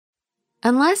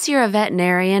Unless you're a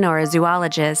veterinarian or a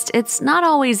zoologist, it's not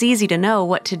always easy to know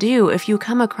what to do if you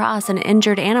come across an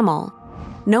injured animal.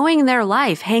 Knowing their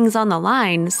life hangs on the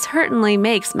line certainly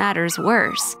makes matters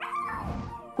worse.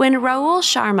 When Rahul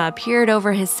Sharma peered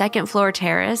over his second-floor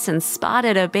terrace and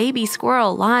spotted a baby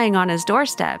squirrel lying on his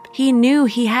doorstep, he knew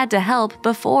he had to help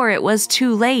before it was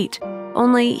too late.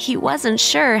 Only he wasn't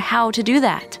sure how to do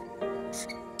that.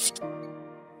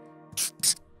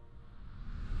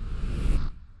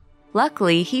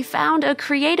 Luckily, he found a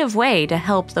creative way to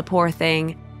help the poor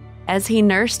thing. As he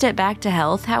nursed it back to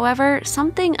health, however,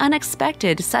 something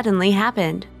unexpected suddenly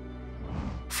happened.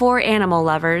 For animal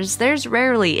lovers, there's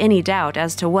rarely any doubt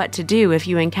as to what to do if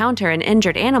you encounter an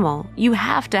injured animal. You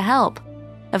have to help.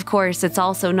 Of course, it's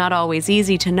also not always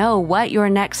easy to know what your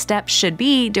next steps should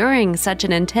be during such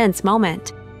an intense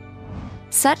moment.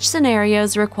 Such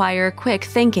scenarios require quick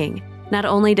thinking. Not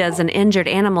only does an injured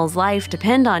animal's life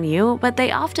depend on you, but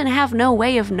they often have no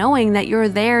way of knowing that you're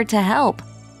there to help.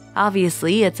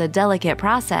 Obviously, it's a delicate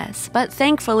process, but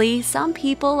thankfully, some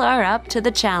people are up to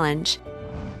the challenge.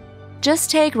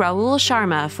 Just take Rahul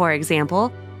Sharma, for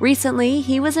example. Recently,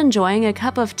 he was enjoying a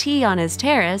cup of tea on his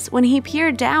terrace when he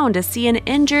peered down to see an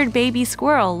injured baby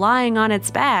squirrel lying on its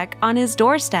back on his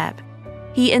doorstep.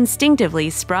 He instinctively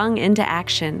sprung into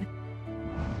action.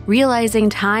 Realizing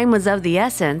time was of the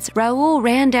essence, Rahul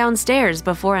ran downstairs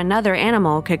before another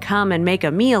animal could come and make a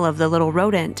meal of the little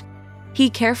rodent. He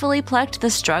carefully plucked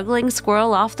the struggling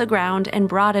squirrel off the ground and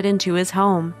brought it into his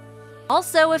home.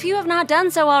 Also, if you have not done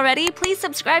so already, please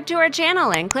subscribe to our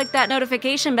channel and click that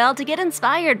notification bell to get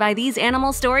inspired by these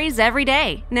animal stories every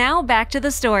day. Now, back to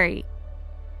the story.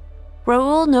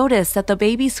 Rahul noticed that the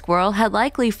baby squirrel had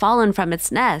likely fallen from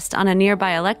its nest on a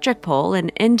nearby electric pole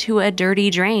and into a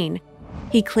dirty drain.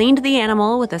 He cleaned the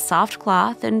animal with a soft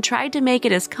cloth and tried to make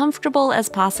it as comfortable as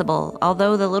possible,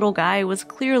 although the little guy was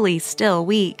clearly still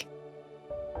weak.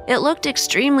 It looked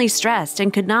extremely stressed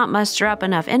and could not muster up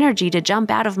enough energy to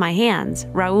jump out of my hands,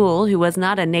 Rahul, who was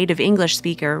not a native English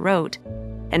speaker, wrote.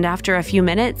 And after a few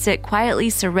minutes, it quietly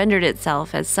surrendered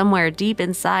itself as somewhere deep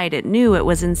inside it knew it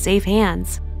was in safe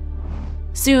hands.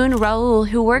 Soon, Rahul,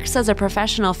 who works as a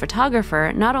professional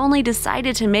photographer, not only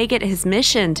decided to make it his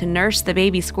mission to nurse the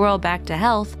baby squirrel back to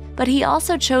health, but he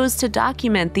also chose to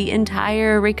document the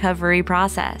entire recovery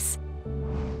process.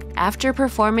 After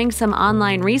performing some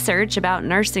online research about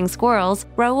nursing squirrels,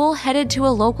 Rahul headed to a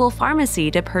local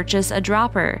pharmacy to purchase a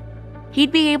dropper.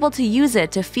 He'd be able to use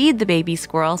it to feed the baby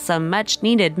squirrel some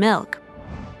much-needed milk.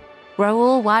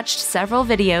 Rahul watched several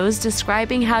videos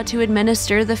describing how to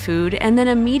administer the food and then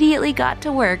immediately got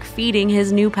to work feeding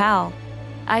his new pal.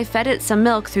 I fed it some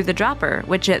milk through the dropper,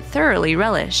 which it thoroughly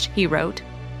relished, he wrote.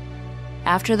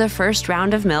 After the first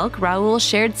round of milk, Rahul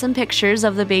shared some pictures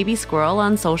of the baby squirrel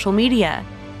on social media.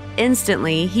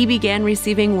 Instantly, he began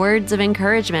receiving words of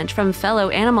encouragement from fellow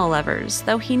animal lovers,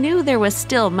 though he knew there was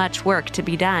still much work to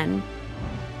be done.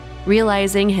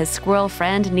 Realizing his squirrel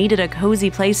friend needed a cozy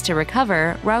place to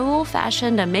recover, Rahul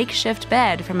fashioned a makeshift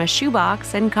bed from a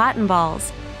shoebox and cotton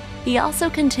balls. He also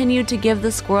continued to give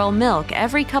the squirrel milk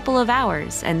every couple of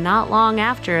hours, and not long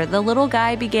after, the little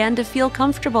guy began to feel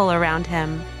comfortable around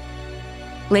him.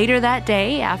 Later that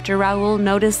day, after Rahul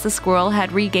noticed the squirrel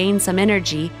had regained some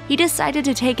energy, he decided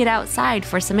to take it outside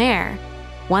for some air.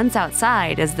 Once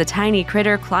outside, as the tiny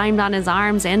critter climbed on his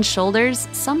arms and shoulders,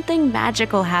 something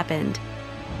magical happened.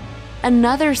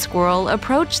 Another squirrel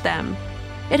approached them.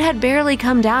 It had barely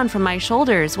come down from my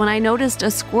shoulders when I noticed a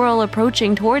squirrel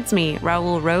approaching towards me,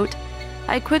 Rahul wrote.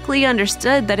 I quickly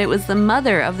understood that it was the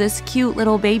mother of this cute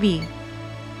little baby.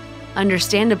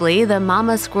 Understandably, the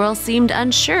mama squirrel seemed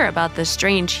unsure about the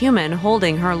strange human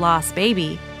holding her lost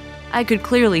baby. I could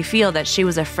clearly feel that she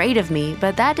was afraid of me,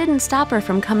 but that didn't stop her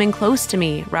from coming close to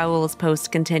me, Rahul's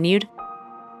post continued.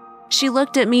 She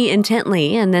looked at me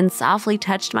intently and then softly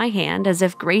touched my hand as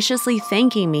if graciously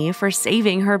thanking me for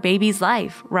saving her baby's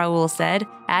life, Rahul said,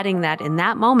 adding that in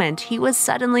that moment he was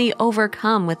suddenly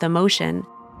overcome with emotion.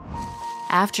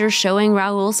 After showing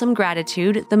Rahul some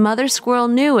gratitude, the mother squirrel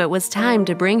knew it was time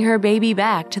to bring her baby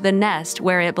back to the nest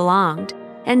where it belonged.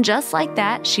 And just like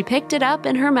that, she picked it up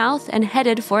in her mouth and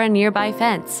headed for a nearby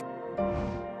fence.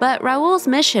 But Rahul's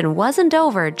mission wasn't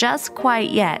over just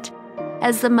quite yet.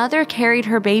 As the mother carried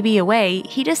her baby away,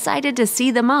 he decided to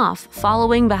see them off,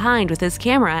 following behind with his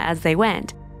camera as they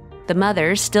went. The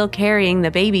mother, still carrying the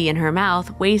baby in her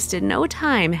mouth, wasted no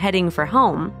time heading for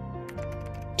home.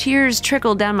 Tears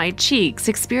trickled down my cheeks,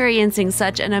 experiencing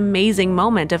such an amazing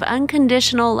moment of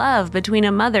unconditional love between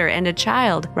a mother and a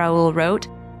child, Rahul wrote.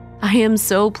 I am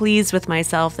so pleased with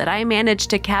myself that I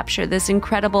managed to capture this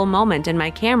incredible moment in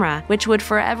my camera, which would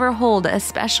forever hold a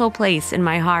special place in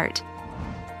my heart.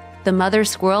 The mother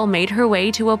squirrel made her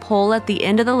way to a pole at the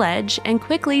end of the ledge and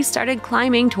quickly started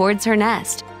climbing towards her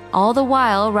nest. All the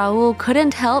while, Raul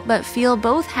couldn't help but feel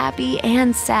both happy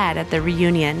and sad at the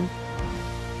reunion.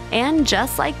 And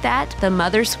just like that, the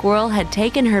mother squirrel had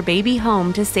taken her baby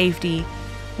home to safety.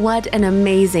 What an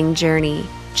amazing journey!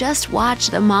 Just watch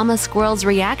the mama squirrel's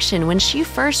reaction when she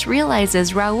first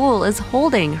realizes Raul is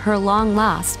holding her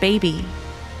long-lost baby.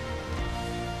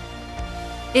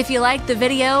 If you liked the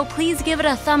video, please give it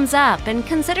a thumbs up and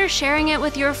consider sharing it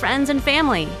with your friends and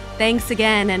family. Thanks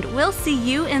again, and we'll see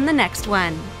you in the next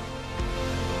one.